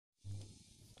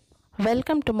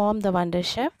Welcome to Mom the Wonder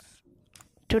Chef.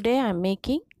 Today I am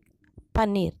making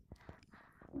paneer,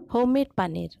 homemade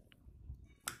paneer.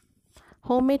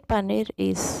 Homemade paneer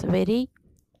is very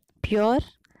pure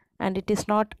and it is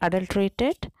not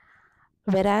adulterated,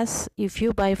 whereas if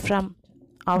you buy from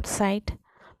outside,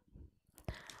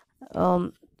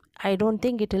 I don't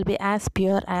think it will be as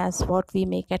pure as what we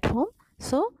make at home.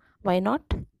 So why not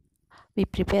we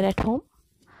prepare at home?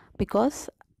 Because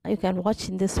you can watch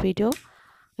in this video,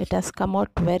 it has come out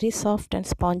very soft and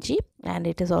spongy, and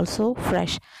it is also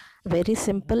fresh. Very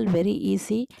simple, very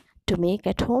easy to make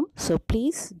at home. So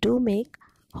please do make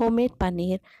homemade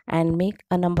paneer and make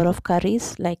a number of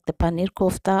curries like the paneer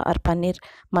kofta or paneer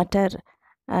matar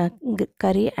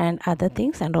curry and other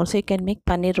things, and also you can make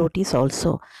paneer rotis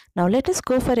also. Now let us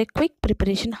go for a quick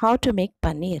preparation how to make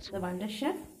paneer. The Wonder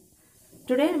Chef.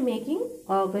 Today I am making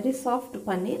a very soft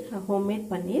paneer, a homemade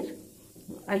paneer.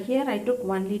 Here I took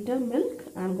 1 liter milk.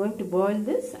 I am going to boil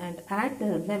this and add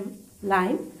the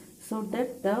lime so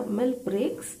that the milk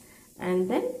breaks,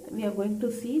 and then we are going to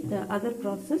see the other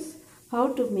process,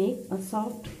 how to make a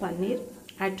soft paneer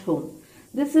at home.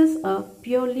 This is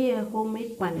purely a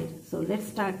homemade paneer. So let's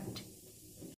start.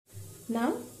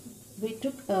 Now we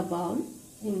took a bowl.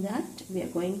 In that we are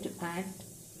going to add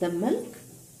the milk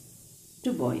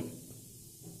to boil.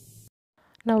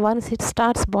 Now once it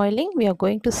starts boiling, we are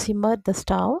going to simmer the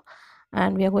stove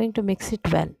and we are going to mix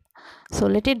it well. So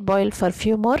let it boil for a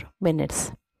few more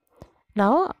minutes.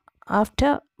 Now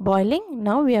after boiling,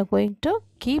 now we are going to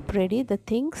keep ready the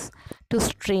things to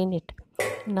strain it.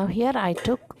 Now here I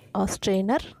took a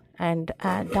strainer, and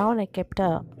down I kept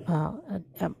a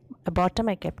bottom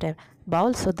I kept a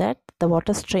bowl so that the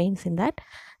water strains in that.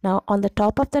 Now on the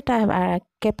top of that I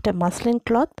kept a muslin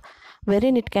cloth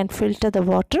wherein it can filter the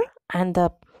water, and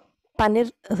the paneer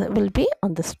will be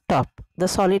on the top. The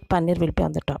solid paneer will be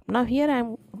on the top. Now here I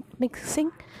am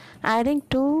adding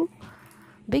 2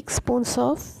 big spoons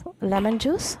of lemon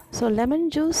juice. So lemon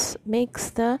juice makes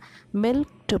the milk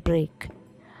to break.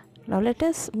 Now let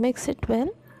us mix it well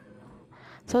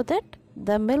so that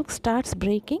the milk starts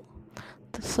breaking.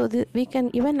 So we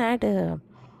can even add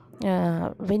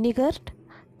vinegar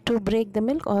to break the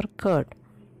milk, or curd.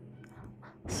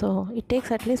 So it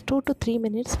takes at least 2 to 3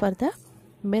 minutes for the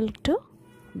milk to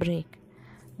break.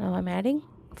 Now I'm adding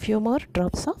few more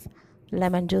drops of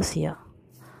lemon juice here.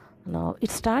 Now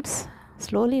it starts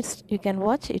slowly, you can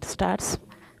watch it starts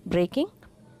breaking.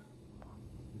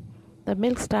 The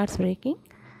milk starts breaking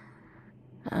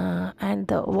and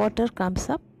the water comes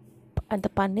up and the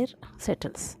paneer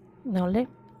settles. Now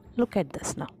look at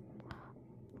this. Now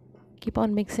keep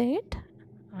on mixing it,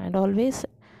 and always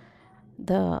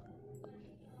the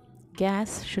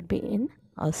gas should be in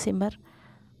a simmer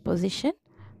position.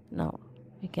 Now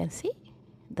you can see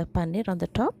the paneer on the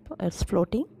top is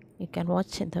floating. You can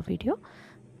watch in the video.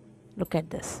 Look at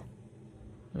this.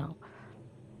 Now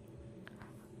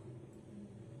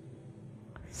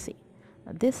see,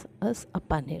 this is a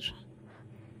paneer,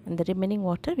 and the remaining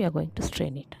water we are going to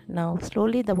strain it. Now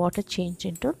slowly the water changed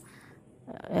into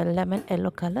a lemon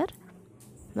yellow color.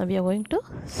 Now we are going to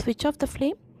switch off the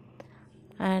flame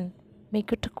and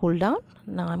make it to cool down.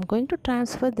 Now I'm going to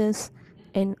transfer this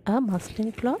in a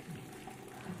muslin cloth.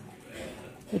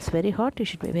 It's very hot, you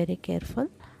should be very careful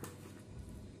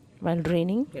while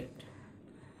draining.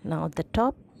 Now at the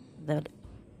top the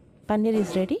paneer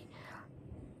is ready.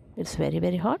 It's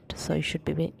very hot, so you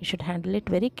should handle it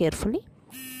very carefully.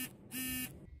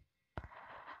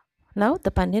 Now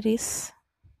the paneer is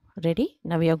ready.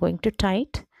 Now we are going to tie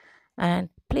it and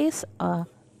place a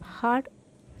hard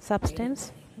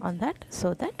substance on that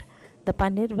so that the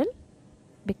paneer will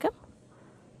become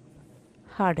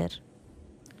harder.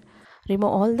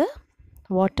 Remove all the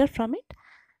water from it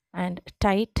and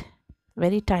tie it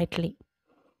very tightly.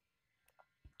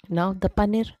 Now the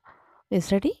paneer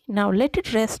is ready. Now let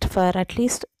it rest for at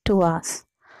least 2 hours.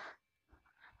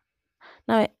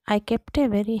 Now I kept a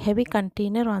very heavy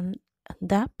container on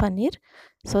the paneer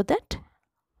so that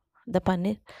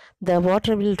the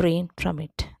water will drain from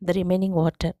it, the remaining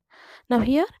water. Now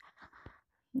here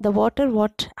the water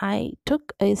what I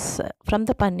took is from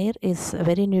the paneer is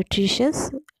very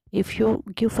nutritious. If you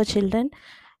give for children,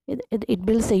 it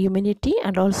builds the immunity,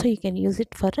 and also you can use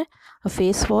it for a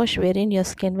face wash wherein your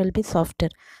skin will be softer.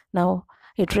 Now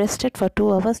it rested for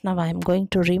 2 hours. Now I am going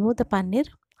to remove the paneer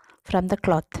from the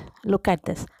cloth. Look at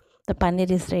this. The paneer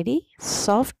is ready,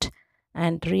 soft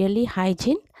and really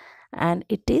hygiene, and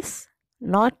it is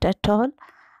not at all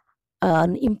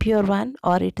an impure one,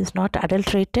 or it is not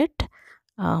adulterated.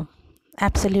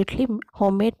 Absolutely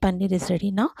homemade paneer is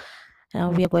ready. Now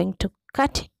we are going to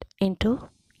cut it into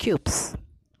cubes.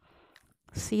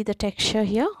 See the texture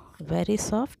here, very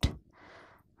soft.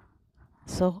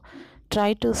 So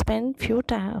try to spend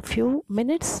few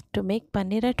minutes to make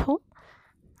paneer at home.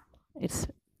 It's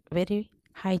very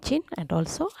hygiene and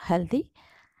also healthy.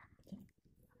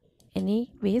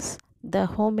 Anyways, the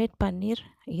homemade paneer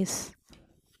is,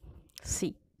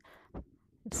 see,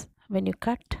 it's when you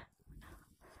cut,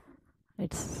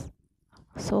 it's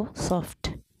so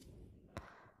soft.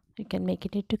 You can make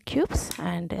it into cubes,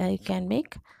 and you can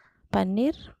make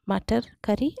paneer matar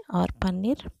curry or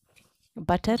paneer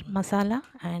butter masala,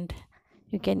 and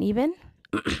you can even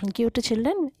give to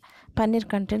children. Paneer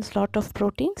contains lot of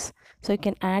proteins, so you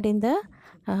can add in the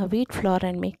wheat flour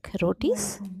and make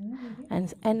rotis,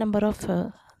 and a number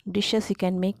of dishes you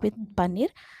can make with paneer.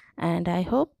 And I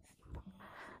hope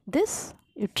this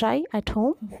you try at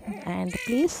home, and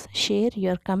please share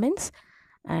your comments,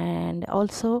 and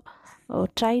also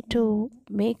try to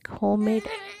make homemade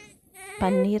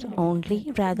paneer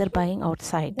only rather buying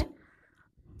outside.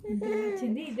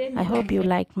 I hope you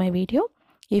liked my video.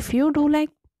 If you do like,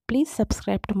 please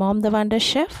subscribe to Mom the Wonder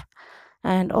Chef,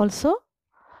 and also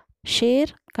share,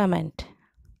 comment.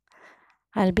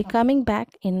 I'll be coming back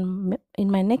in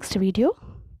my next video.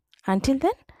 Until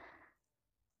then,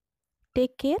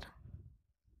 take care.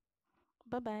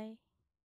 Bye bye.